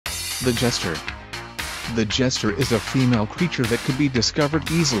The jester. The jester is a female creature that could be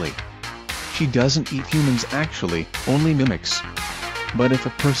discovered easily. She doesn't eat humans actually, only mimics. But if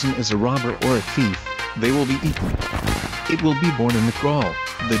a person is a robber or a thief, they will be eaten. It will be born in the thrall.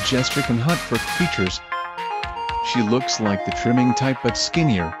 The jester can hunt for creatures. She looks like the trimming type but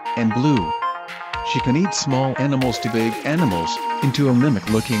skinnier, and blue. She can eat small animals to big animals, into a mimic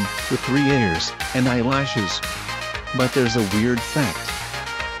looking, with 3 ears, and eyelashes. But there's a weird fact.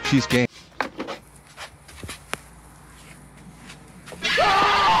 She's gay.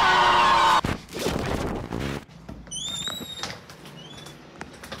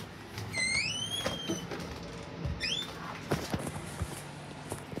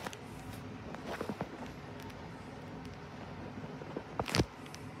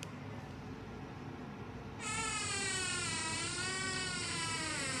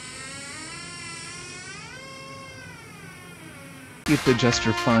 If the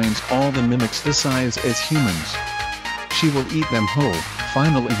jester finds all the mimics the size as humans, she will eat them whole.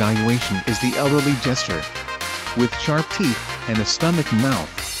 Final evaluation is the elderly jester. With sharp teeth, and a stomach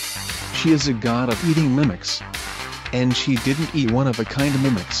mouth. She is a god of eating mimics. And she didn't eat one-of-a-kind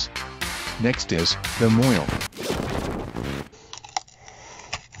mimics. Next is, the moil.